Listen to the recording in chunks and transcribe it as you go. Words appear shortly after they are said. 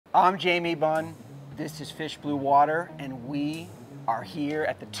I'm Jamie Bunn. This is Fish Blue Water, and we are here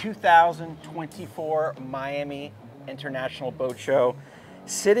at the 2024 Miami International Boat Show,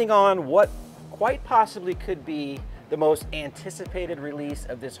 sitting on what quite possibly could be the most anticipated release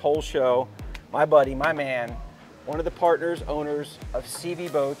of this whole show. My buddy, my man, one of the partners, owners of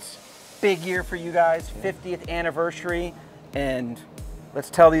SeaVee Boats. Big year for you guys, 50th anniversary, and let's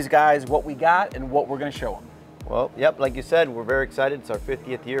tell these guys what we got and what we're gonna show them. Well, yep, like you said, we're very excited. It's our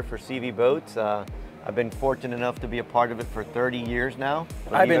 50th year for SeaVee Boats. I've been fortunate enough to be a part of it for 30 years now.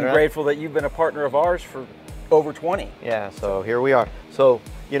 I've been grateful that you've been a partner of ours for over 20. Yeah, so here we are. So,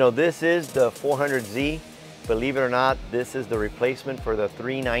 you know, this is the 400Z. Believe it or not, this is the replacement for the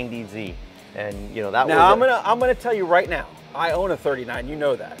 390Z. And, you know, that now, I'm gonna tell you right now, I own a 39, you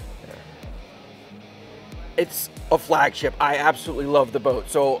know that. Yeah. It's a flagship. I absolutely love the boat.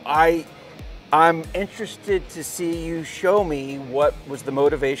 So I'm interested to see you show me what was the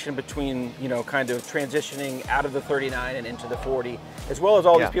motivation between, you know, kind of transitioning out of the 39 and into the 40, as well as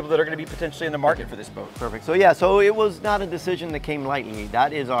all these people that are going to be potentially in the market for this boat. Perfect. So yeah, so it was not a decision that came lightly.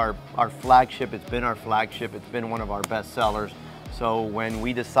 That is our flagship. It's been our flagship. It's been one of our best sellers. So when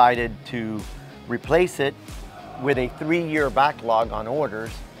we decided to replace it with a 3-year backlog on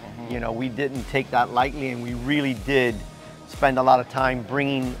orders, you know, we didn't take that lightly, and we really did spend a lot of time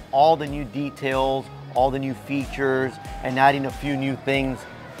bringing all the new details, all the new features, and adding a few new things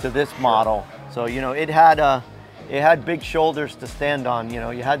to this model. So, you know, it had big shoulders to stand on. You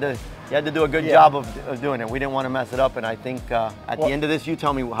know, you had to do a good job of doing it. We didn't want to mess it up, and I think at the end of this, you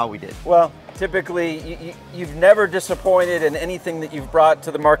tell me how we did. Well, typically, you've never disappointed in anything that you've brought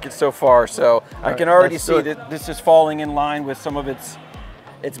to the market so far. So I can already see that this is falling in line with some of its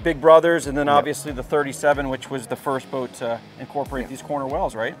big brothers, and then obviously the 37, which was the first boat to incorporate these corner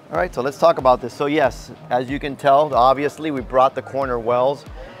wells, right? All right, so let's talk about this. So yes, as you can tell, obviously we brought the corner wells.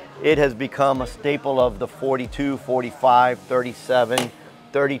 It has become a staple of the 42, 45, 37,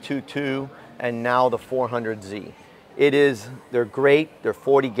 32.2, and now the 400Z. They're great, they're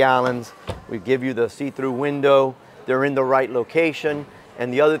 40 gallons. We give you the see-through window. They're in the right location.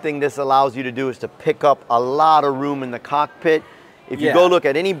 And the other thing this allows you to do is to pick up a lot of room in the cockpit. If you go look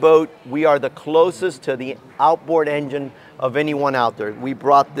at any boat, we are the closest to the outboard engine of anyone out there. We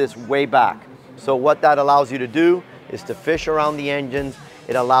brought this way back. So what that allows you to do is to fish around the engines.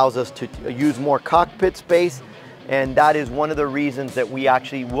 It allows us to use more cockpit space. And that is one of the reasons that we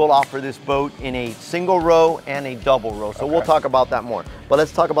actually will offer this boat in a single row and a double row. So we'll talk about that more. But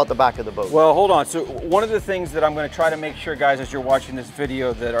let's talk about the back of the boat. Well, hold on. So one of the things that I'm going to try to make sure, guys, as you're watching this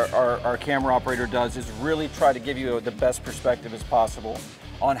video, that our camera operator does is really try to give you the best perspective as possible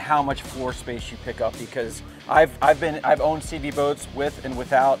on how much floor space you pick up, because I've owned SeaVee boats with and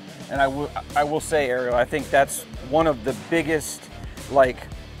without, and I will say, Ariel, I think that's one of the biggest, like,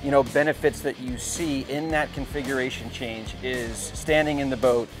 you know, benefits that you see in that configuration change is standing in the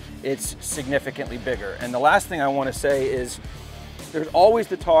boat, it's significantly bigger. And the last thing I want to say is there's always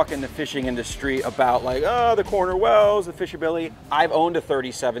the talk in the fishing industry about, like, oh, the corner wells, the fishability. I've owned a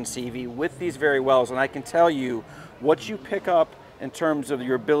 37 SeaVee with these very wells, and I can tell you what you pick up in terms of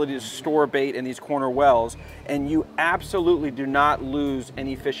your ability to store bait in these corner wells, and you absolutely do not lose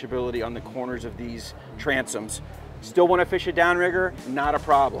any fishability on the corners of these transoms. Still want to fish a downrigger? Not a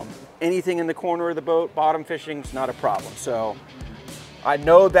problem. Anything in the corner of the boat, bottom fishing's not a problem. So I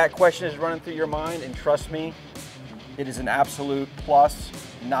know that question is running through your mind, and trust me, it is an absolute plus,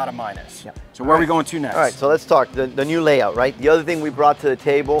 not a minus. Yep. So where are we going to next? All right, so let's talk the new layout, right? The other thing we brought to the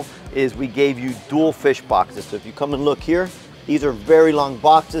table is we gave you dual fish boxes. So if you come and look here, these are very long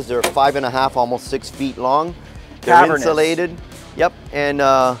boxes. They're 5.5, almost 6 feet long. They're insulated. Yep,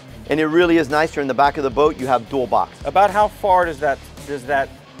 and it really is nice. You're in the back of the boat, you have dual box. About how far does that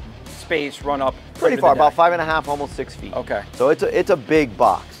space run up? Pretty far, about 5.5, almost 6 feet. Okay. So it's a big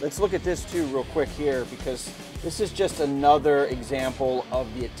box. Let's look at this too real quick here, because this is just another example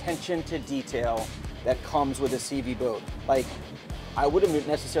of the attention to detail that comes with a SeaVee boat. Like, I wouldn't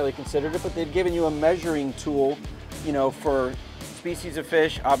necessarily considered it, but they've given you a measuring tool, you know, for species of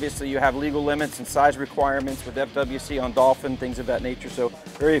fish. Obviously you have legal limits and size requirements with FWC on dolphin, things of that nature. So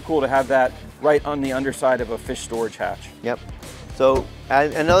very cool to have that right on the underside of a fish storage hatch. Yep. So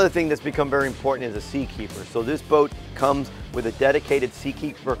another thing that's become very important is a Seakeeper. So this boat comes with a dedicated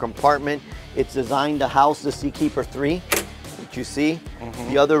Seakeeper compartment. It's designed to house the Seakeeper 3, which you see.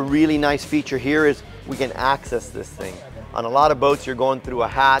 The other really nice feature here is we can access this thing. On a lot of boats, you're going through a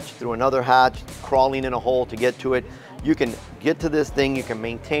hatch, through another hatch, crawling in a hole to get to it. You can get to this thing, you can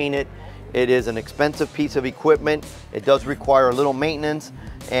maintain it. It is an expensive piece of equipment. It does require a little maintenance,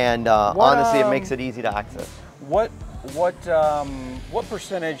 and honestly, it makes it easy to access. What what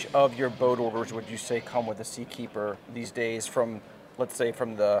percentage of your boat orders would you say come with a Seakeeper these days from, let's say,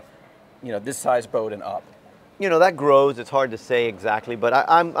 from the, this size boat and up? That grows. It's hard to say exactly, but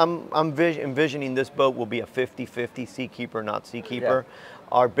I'm envisioning this boat will be a 50-50 Seakeeper, not Seakeeper. Yeah.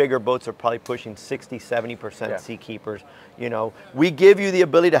 Our bigger boats are probably pushing 60-70% Seakeepers. We give you the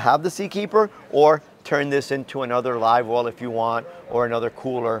ability to have the Seakeeper or turn this into another live well if you want, or another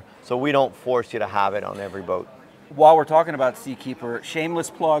cooler. So we don't force you to have it on every boat. While we're talking about Seakeeper, shameless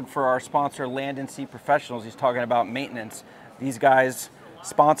plug for our sponsor, Land and Sea Professionals. He's talking about maintenance. These guys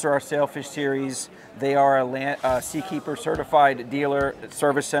sponsor our Sailfish series. They are a Seakeeper certified dealer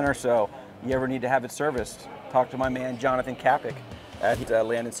service center, so you ever need to have it serviced, talk to my man Jonathan Kapic at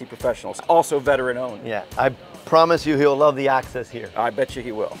Land and Sea Professionals, also veteran owned. Yeah, I promise you he'll love the access here. I bet you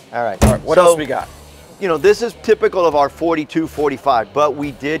he will. All right, what else we got? This is typical of our 42, 45, but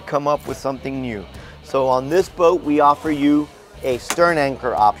we did come up with something new. So on this boat, we offer you a stern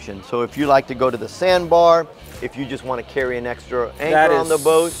anchor option. So if you like to go to the sandbar, if you just want to carry an extra anchor on the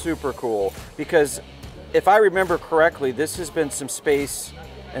boat. That is super cool, because if I remember correctly, this has been some space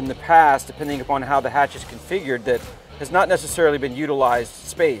in the past, depending upon how the hatch is configured, that has not necessarily been utilized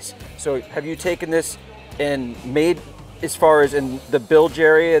space. So have you taken this and made, as far as in the bilge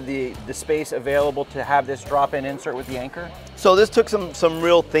area, the space available to have this drop-in insert with the anchor? So this took some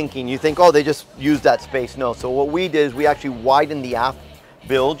real thinking. You think, oh, they just used that space. No, so what we did is we actually widened the aft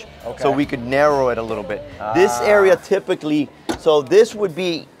bilge so we could narrow it a little bit. This area typically, so this would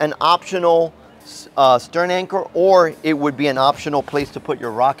be an optional stern anchor, or it would be an optional place to put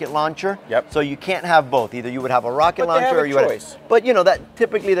your rocket launcher. Yep. So you can't have both. Either you would have a rocket launcher or you would have, but that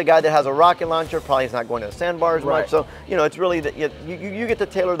typically the guy that has a rocket launcher probably is not going to the sandbar as much. So it's really that you get to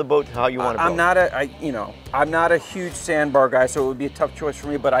tailor the boat to how you want to go. I'm not a huge sandbar guy, so it would be a tough choice for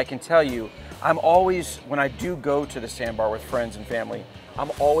me, but I can tell you, I'm always, when I do go to the sandbar with friends and family,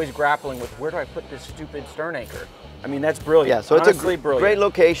 I'm always grappling with, where do I put this stupid stern anchor? I mean, that's brilliant. Yeah, so honestly, it's a great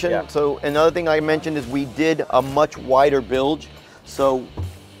location. Yeah. So another thing I mentioned is we did a much wider bilge. So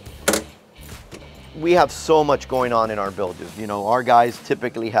we have so much going on in our bilges. Our guys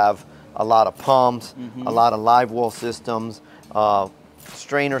typically have a lot of pumps, a lot of live well systems,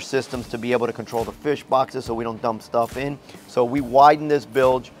 strainer systems to be able to control the fish boxes so we don't dump stuff in. So we widened this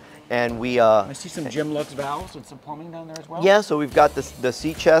bilge. And we I see some Jim Lux valves with some plumbing down there as well. Yeah, so we've got the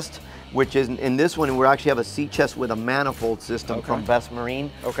sea chest, which is in this one, we actually have a sea chest with a manifold system from Best Marine.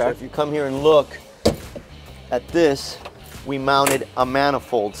 Okay. So if you come here and look at this, we mounted a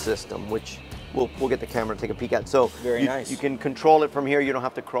manifold system, which we'll get the camera to take a peek at. So very nice. You can control it from here. You don't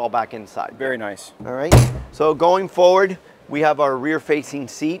have to crawl back inside. Very nice. All right. So going forward, we have our rear-facing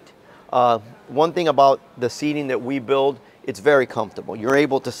seat. One thing about the seating that we build, it's very comfortable. You're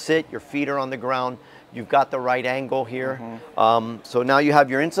able to sit, your feet are on the ground, you've got the right angle here. So now you have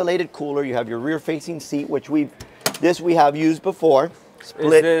your insulated cooler, you have your rear-facing seat, which we have used before.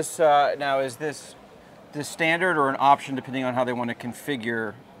 Split. Is this the standard or an option depending on how they want to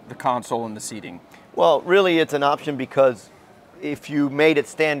configure the console and the seating? Well, really it's an option, because if you made it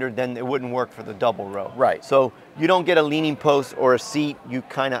standard, then it wouldn't work for the double row. Right. So you don't get a leaning post or a seat, you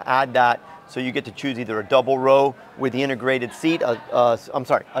kind of add that. So you get to choose either a double row with the integrated seat,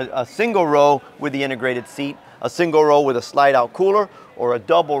 a single row with the integrated seat, a single row with a slide out cooler, or a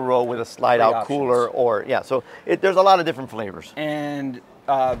double row with a slide out cooler, or so there's a lot of different flavors. And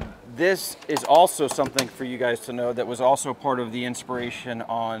this is also something for you guys to know that was also part of the inspiration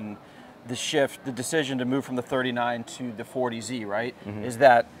on the decision to move from the 39 to the 40Z, right? Is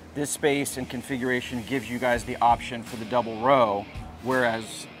that this space and configuration gives you guys the option for the double row,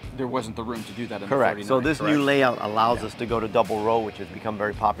 whereas there wasn't the room to do that in the 39. So this new layout allows us to go to double row, which has become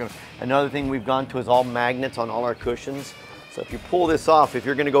very popular. Another thing we've gone to is all magnets on all our cushions. So if you pull this off, if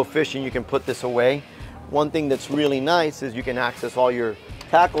you're going to go fishing, you can put this away. One thing that's really nice is you can access all your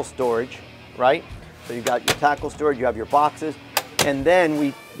tackle storage, right? So you've got your tackle storage, you have your boxes, and then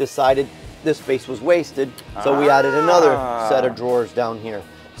we decided this space was wasted, so we added another set of drawers down here.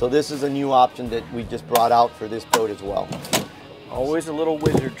 So this is a new option that we just brought out for this boat as well. Always a little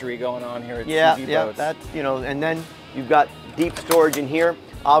wizardry going on here at SeaVee Boats. That's, and then you've got deep storage in here.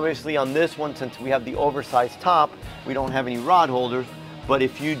 Obviously on this one, since we have the oversized top, we don't have any rod holders, but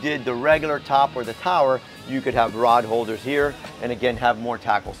if you did the regular top or the tower, you could have rod holders here, and again, have more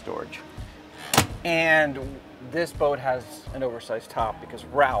tackle storage. And this boat has an oversized top because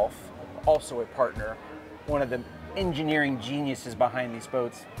Ralph, also a partner, one of the engineering geniuses behind these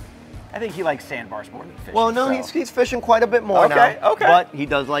boats, I think he likes sandbars more than fishing. Well, no, he's fishing quite a bit more now. But he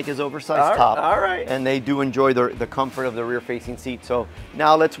does like his oversized top. All right. And they do enjoy the comfort of the rear-facing seat. So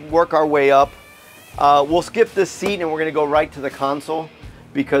now let's work our way up. We'll skip this seat and we're going to go right to the console,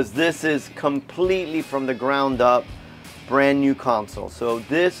 because this is completely from the ground up, brand new console. So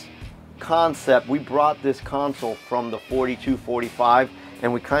this concept, we brought this console from the 42, 45,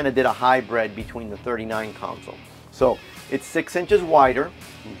 and we kind of did a hybrid between the 39 console. So it's 6 inches wider.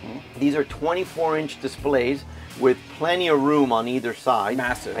 These are 24-inch displays with plenty of room on either side.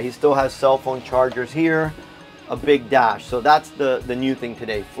 Massive. He still has cell phone chargers here, a big dash. So that's the new thing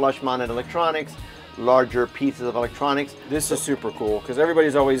today. Flush mounted electronics, larger pieces of electronics. This is super cool because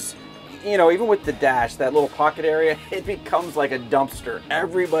everybody's always, you know, even with the dash, that little pocket area, it becomes like a dumpster.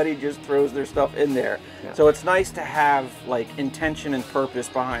 Everybody just throws their stuff in there. Yeah. So it's nice to have like intention and purpose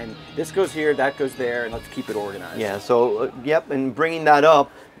behind this goes here, that goes there, and let's keep it organized. Yeah, so yep, and bringing that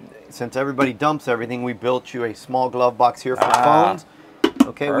up, since everybody dumps everything, we built you a small glove box here for phones.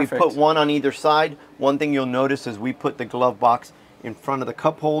 Okay, perfect. We put one on either side. One thing you'll notice is we put the glove box in front of the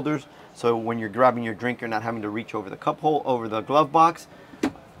cup holders, so when you're grabbing your drink, you're not having to reach over the over the glove box.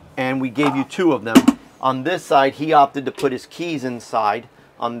 And we gave you 2 of them. On this side, he opted to put his keys inside.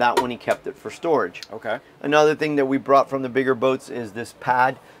 On that one, he kept it for storage. Okay. Another thing that we brought from the bigger boats is this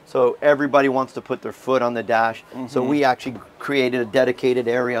pad. So everybody wants to put their foot on the dash. So we actually created a dedicated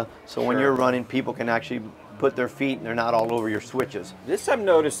area. So when you're running, people can actually put their feet and they're not all over your switches. This I'm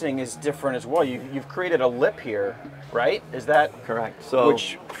noticing is different as well. You've created a lip here, right? Is that correct? So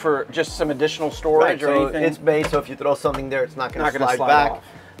which for just some additional storage or anything? It's base, so if you throw something there, it's not going to slide back. Off.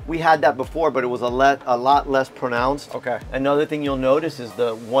 We had that before, but it was a lot less pronounced. Okay. Another thing you'll notice is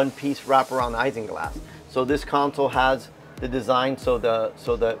the one-piece wraparound isinglass. So this console has the design so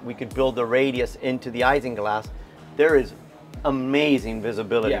that we could build the radius into the isinglass. There is amazing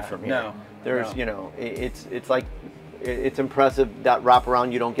visibility from here. There's, you know, it's like, it's impressive that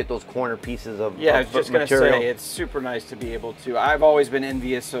wraparound. You don't get those corner pieces of I was just going to material. say, it's super nice to be able to. I've always been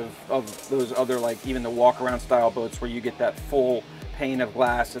envious of those other, like even the walk-around style boats where you get that full pane of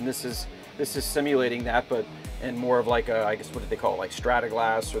glass, and this is simulating that, but in more of like a, I guess, what did they call it, like strata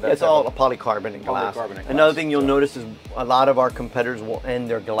glass, or that? It's all a polycarbonate glass. Another thing you'll notice is a lot of our competitors will end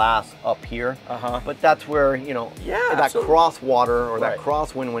their glass up here, but that's where, you know, that cross water or that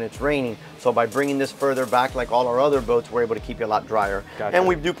crosswind when it's raining. So by bringing this further back, like all our other boats, we're able to keep you a lot drier. And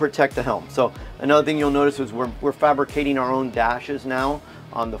we do protect the helm. So another thing you'll notice is we're fabricating our own dashes now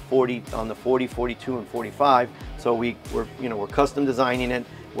on the 40, 42, and 45. So we're custom designing it.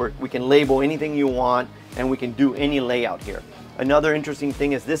 We can label anything you want, and we can do any layout here. Another interesting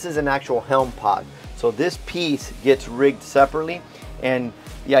thing is this is an actual helm pod. So this piece gets rigged separately, and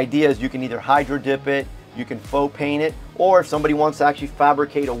the idea is you can either hydro dip it, you can faux paint it, or if somebody wants to actually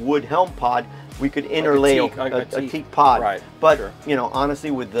fabricate a wood helm pod, we could interlay a teak pod. Right. But you know,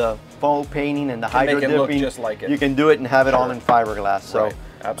 honestly, with the faux painting and the hydro dipping, just like it. You can do it and have it all in fiberglass. So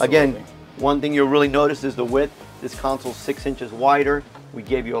again, one thing you'll really notice is the width. This console's 6 inches wider. We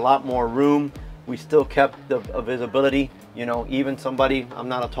gave you a lot more room. We still kept the visibility. You know, even somebody, I'm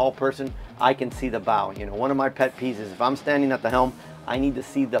not a tall person, I can see the bow. You know, one of my pet peeves is if I'm standing at the helm, I need to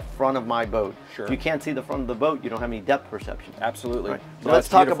see the front of my boat. If you can't see the front of the boat, you don't have any depth perception. Absolutely. Right. So let's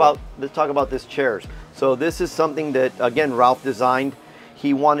talk about this chairs. So this is something that, again, Ralph designed.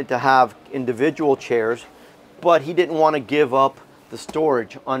 He wanted to have individual chairs, but he didn't want to give up the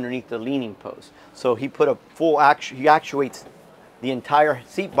storage underneath the leaning post. So he put a full he actuates the entire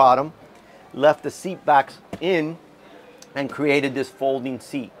seat bottom, left the seat backs in, and created this folding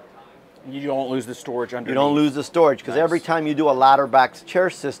seat. You don't lose the storage underneath. You don't lose the storage, because every time you do a ladder back chair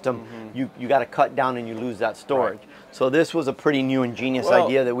system, you got to cut down and you lose that storage. So this was a pretty new ingenious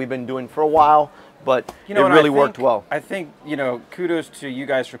idea that we've been doing for a while, but it really worked well. I think, you know, kudos to you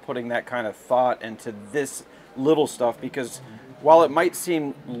guys for putting that kind of thought into this little stuff, because while it might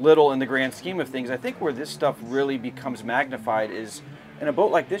seem little in the grand scheme of things, I think where this stuff really becomes magnified is in a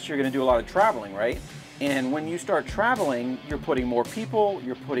boat like this, you're going to do a lot of traveling, right? And when you start traveling, you're putting more people,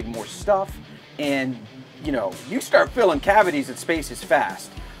 you're putting more stuff, and you know, you start filling cavities at spaces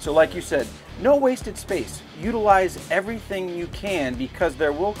fast. So like you said, no wasted space. Utilize everything you can, because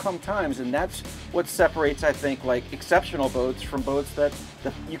there will come times, and that's what separates, I think, like exceptional boats from boats that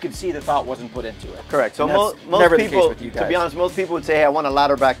you can see the thought wasn't put into it. Correct. So most people, to be honest, most people would say, hey, I want a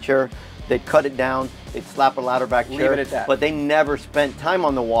ladder back chair. They'd cut it down, they'd slap a ladder back chair. Leave it at that. But they never spent time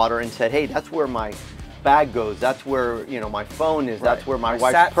on the water and said, hey, that's where my bag goes, that's where, you know, my phone is, that's where my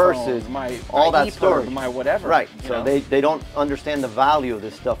wife's purse is, all that storage, my whatever. Right. So they don't understand the value of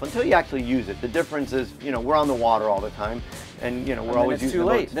this stuff until you actually use it. The difference is, you know, we're on the water all the time, and you know, we're always using the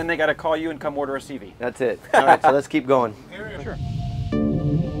boats. It's too late. Then they got to call you and come order a SeaVee. That's it. All right, so let's keep going. Sure.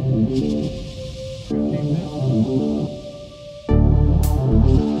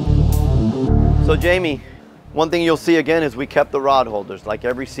 So Jamie, one thing you'll see again is we kept the rod holders. Like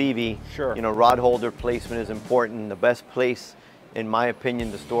every SeaVee, sure, you know, rod holder placement is important. The best place, in my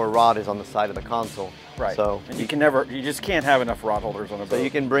opinion, to store a rod is on the side of the console. Right. So and you just can't have enough rod holders on a boat. So you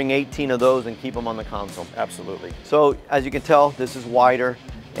can bring 18 of those and keep them on the console. Absolutely. So as you can tell, this is wider.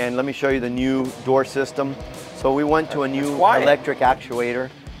 And let me show you the new door system. So we went to a new electric actuator.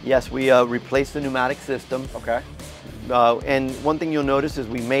 Yes, we replaced the pneumatic system. Okay. And one thing you'll notice is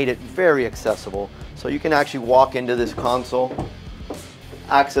we made it very accessible. So you can actually walk into this console,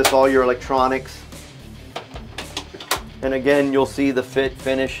 access all your electronics, and again, you'll see the fit,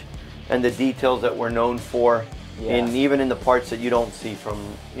 finish, and the details that we're known for, even in the parts that you don't see from,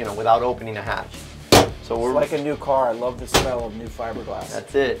 you know, without opening a hatch. So it's like a new car. I love the smell of new fiberglass.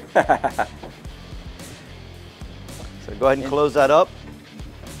 That's it. So go ahead and close that up.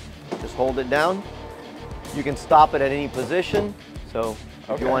 Just hold it down. You can stop it at any position. So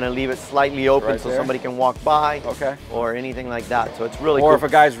if you want to leave it slightly open so somebody can walk by, or anything like that. So it's really cool. Or if a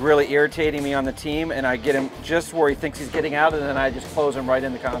guy's really irritating me on the team and I get him just where he thinks he's getting out, and then I just close him right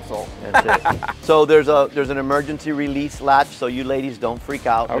in the console. That's it. So there's an emergency release latch, so you ladies don't freak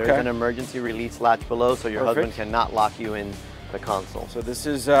out. There's an emergency release latch below, so your husband cannot lock you in the console. So this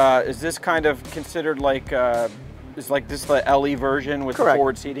is this kind of considered like is like this the LE version with the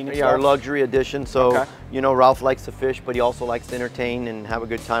forward seating and stuff? Our luxury edition. So, you know, Ralph likes to fish, but he also likes to entertain and have a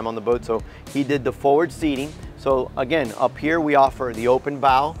good time on the boat. So he did the forward seating. So again, up here we offer the open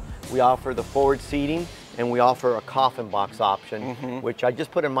bow, we offer the forward seating, and we offer a coffin box option, which I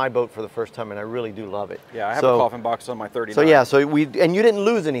just put in my boat for the first time, and I really do love it. Yeah, I have a coffin box on my 39. So yeah, and you didn't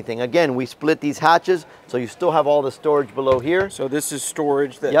lose anything. Again, we split these hatches, so you still have all the storage below here. So this is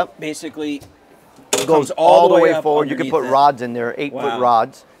storage that basically goes all the way forward. You can put rods in there, 8-foot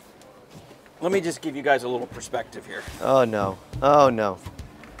rods. Let me just give you guys a little perspective here. Oh no, oh no.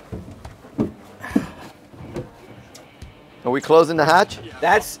 Are we closing the hatch?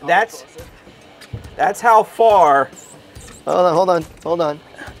 That's how far. Hold on.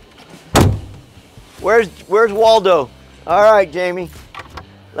 Where's Waldo? All right, Jamie.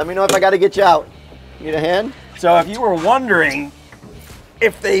 Let me know if I got to get you out. Need a hand? So if you were wondering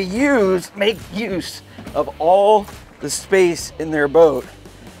if they make use of all the space in their boat,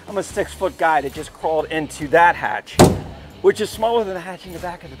 I'm a 6-foot guy that just crawled into that hatch, which is smaller than the hatch in the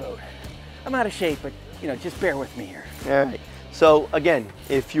back of the boat. I'm out of shape, but you know, just bear with me here. All right. So again,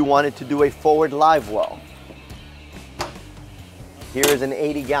 if you wanted to do a forward live well, here is an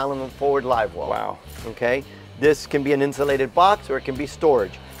 80-gallon forward live well. Wow. Okay. This can be an insulated box or it can be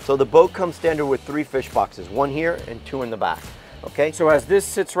storage. So the boat comes standard with 3 fish boxes, 1 here and 2 in the back. Okay. So as this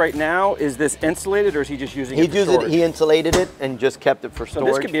sits right now, is this insulated or is he just using it for storage? He insulated it and just kept it for storage.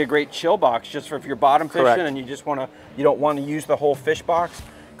 So this could be a great chill box just for if you're bottom fishing and you don't want to use the whole fish box.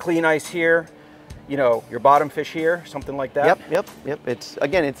 Clean ice here, you know, your bottom fish here, something like that. Yep.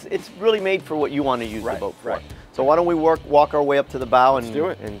 It's really made for what you want to use the boat for. So why don't we walk our way up to the bow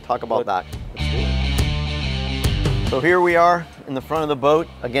and talk about that. Let's do it. So here we are in the front of the boat.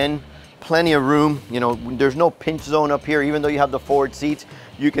 Again, plenty of room. You know, there's no pinch zone up here. Even though you have the forward seats,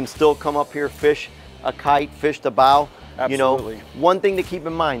 you can still come up here, fish a kite, fish the bow. Absolutely. You know, one thing to keep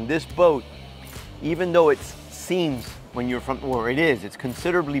in mind, this boat, even though it seems when you're from where it is, it's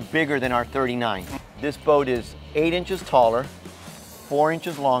considerably bigger than our 39. This boat is 8 inches taller, 4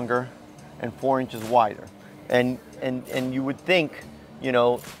 inches longer, and 4 inches wider. And you would think, you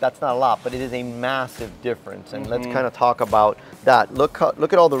know, that's not a lot, but it is a massive difference. And let's kind of talk about that. Look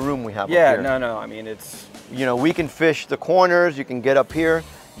at all the room we have up here. No, I mean, it's... You know, we can fish the corners, you can get up here,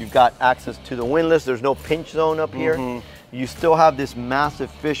 you've got access to the windlass, there's no pinch zone up here. You still have this massive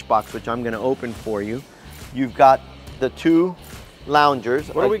fish box, which I'm gonna open for you. You've got the 2 loungers.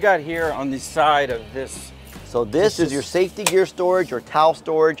 What do we got here on the side of this? So this is your safety gear storage or towel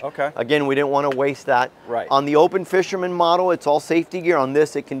storage. Okay. Again, we didn't want to waste that. Right. On the open fisherman model, it's all safety gear. On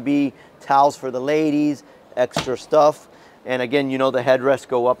this, it can be towels for the ladies, extra stuff. And again, you know, the headrests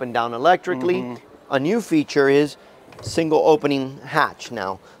go up and down electrically. A new feature is single opening hatch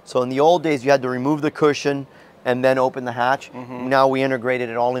now. So in the old days, you had to remove the cushion and then open the hatch. Now we integrated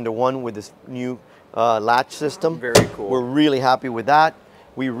it all into one with this new latch system. Very cool. We're really happy with that.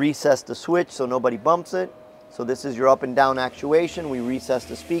 We recessed the switch so nobody bumps it. So this is your up and down actuation. We recessed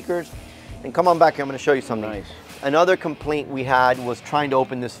the speakers. And come on back here, I'm gonna show you something. Nice. Another complaint we had was trying to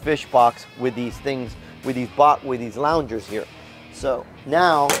open this fish box with these things, with these loungers here. So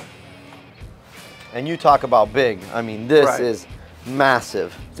now, and you talk about big, I mean, this is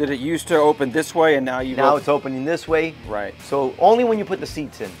massive. Did it used to open this way and now it's opening this way? Right. So only when you put the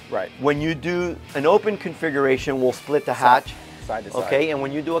seats in. Right. When you do an open configuration, we'll split the hatch. Side to side. Okay, and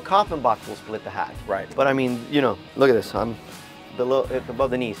when you do a coffin box, we'll split the hatch. Right. But I mean, you know, look at this. I'm below, it's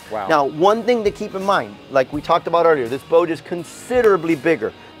above the knees. Wow. Now, one thing to keep in mind, like we talked about earlier, this boat is considerably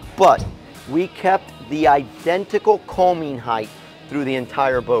bigger, but we kept the identical coaming height through the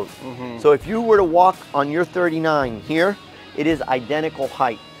entire boat. So if you were to walk on your 39 here, it is identical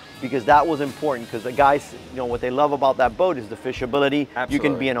height, because that was important, because the guys, you know, what they love about that boat is the fishability. Absolutely. You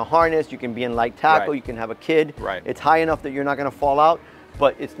can be in a harness, you can be in light tackle, Right. you can have a kid. Right. It's high enough that you're not gonna fall out,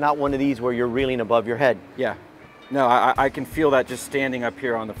 but it's not one of these where you're reeling above your head. Yeah. No, I can feel that just standing up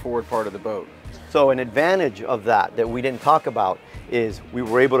here on the forward part of the boat. So an advantage of that we didn't talk about is we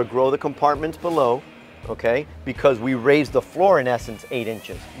were able to grow the compartments below, okay, because we raised the floor in essence 8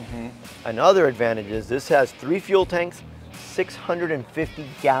 inches. Another advantage is this has 3 fuel tanks, 650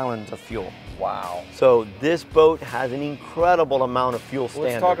 gallons of fuel. Wow. So this boat has an incredible amount of fuel standard.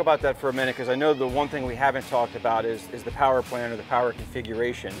 Let's talk about that for a minute, because I know the one thing we haven't talked about is the power plan or the power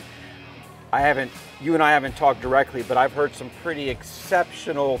configuration. You and I haven't talked directly, but I've heard some pretty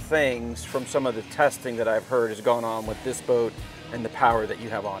exceptional things from some of the testing that I've heard has gone on with this boat and the power that you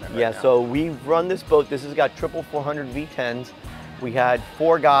have on it right now. So we've run this boat. This has got 400 V10s. We had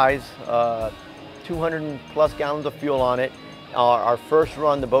 4 guys, 200 plus gallons of fuel on it. Our first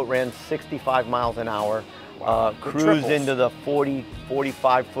run, the boat ran 65 miles an hour, Wow. cruised into the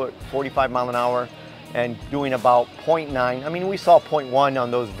 45 mile an hour, and doing about 0.9. I mean, we saw 0.1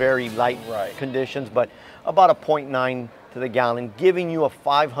 on those very light conditions, but about a 0.9 to the gallon, giving you a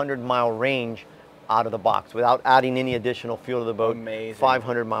 500-mile range out of the box without adding any additional fuel to the boat. Amazing.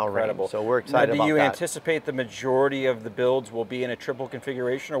 500-mile range. So we're excited about that. Do you anticipate the majority of the builds will be in a triple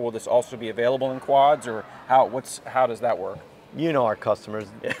configuration, or will this also be available in quads, or how does that work? You know our customers,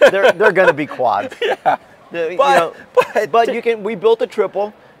 they're going to be quads. We built a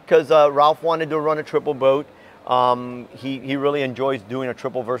triple because Ralph wanted to run a triple boat. He really enjoys doing a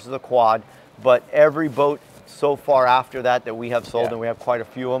triple versus a quad, but every boat so far after that we have sold, and we have quite a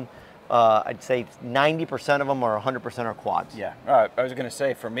few of them, I'd say 90% of them are 100% are quads. Yeah, I was going to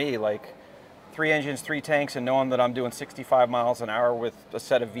say, for me, like 3 engines, 3 tanks, and knowing that I'm doing 65 miles an hour with a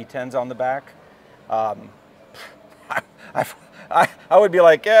set of V10s on the back, I would be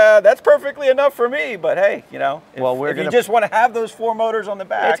like, yeah, that's perfectly enough for me. But hey, you know, if you just want to have those 4 motors on the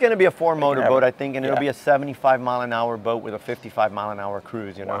back, it's going to be a 4-motor boat, I think, and it'll be a 75-mile-an-hour boat with a 55-mile-an-hour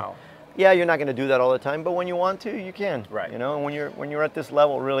cruise. You know, wow. Yeah, you're not going to do that all the time, but when you want to, you can. Right. You know, and when you're at this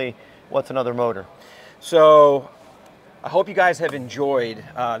level, really, what's another motor? So I hope you guys have enjoyed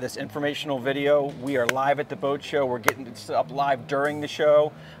this informational video. We are live at the boat show. We're getting this up live during the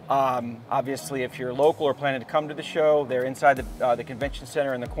show. Obviously, if you're local or planning to come to the show, they're inside the convention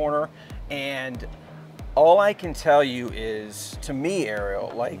center in the corner. And all I can tell you is, to me,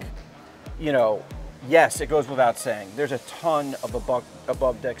 Ariel, like, you know, yes, it goes without saying, there's a ton of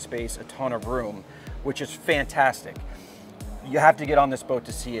above deck space, a ton of room, which is fantastic. You have to get on this boat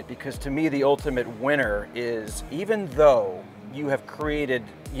to see it, because to me the ultimate winner is, even though you have created,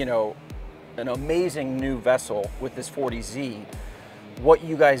 you know, an amazing new vessel with this 40Z, what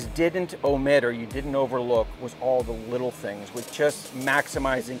you guys didn't omit or you didn't overlook was all the little things, with just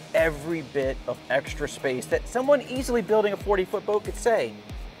maximizing every bit of extra space that someone easily building a 40-foot boat could say,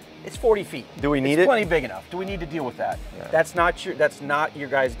 it's 40 feet. Do we need it? It's plenty big enough. Do we need to deal with that? Yeah. That's not your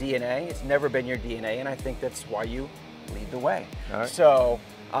guys' DNA. It's never been your DNA, and I think that's why you lead the way. All right. So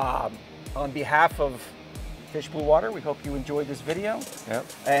on behalf of Fish Blue Water, we hope you enjoyed this video. Yep.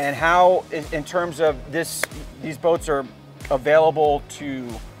 And how, in terms of these boats are available to,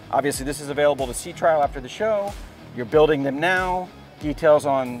 obviously this is available to sea trial after the show. You're building them now. Details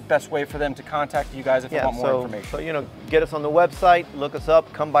on best way for them to contact you guys if you want more information. So, you know, get us on the website, look us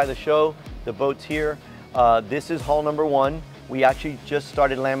up, come by the show. The boat's here. This is hull number 1. We actually just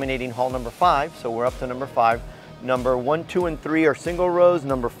started laminating hull number 5, so we're up to number 5. Number 1, 2, and 3 are single rows.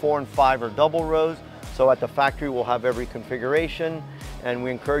 Number 4 and 5 are double rows. So at the factory, we'll have every configuration, and we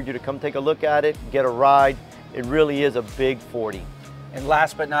encourage you to come take a look at it, get a ride. It really is a big 40. And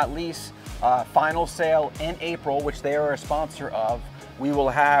last but not least, final sale in April, which they are a sponsor of. We will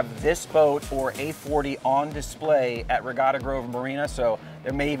have this boat, or A40, on display at Regatta Grove Marina. So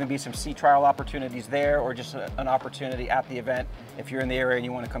there may even be some sea trial opportunities there, or just an opportunity at the event if you're in the area and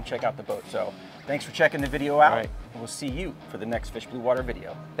you want to come check out the boat. So thanks for checking the video out. All right. We'll see you for the next Fish Blue Water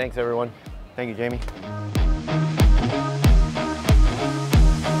video. Thanks, everyone. Thank you, Jamie.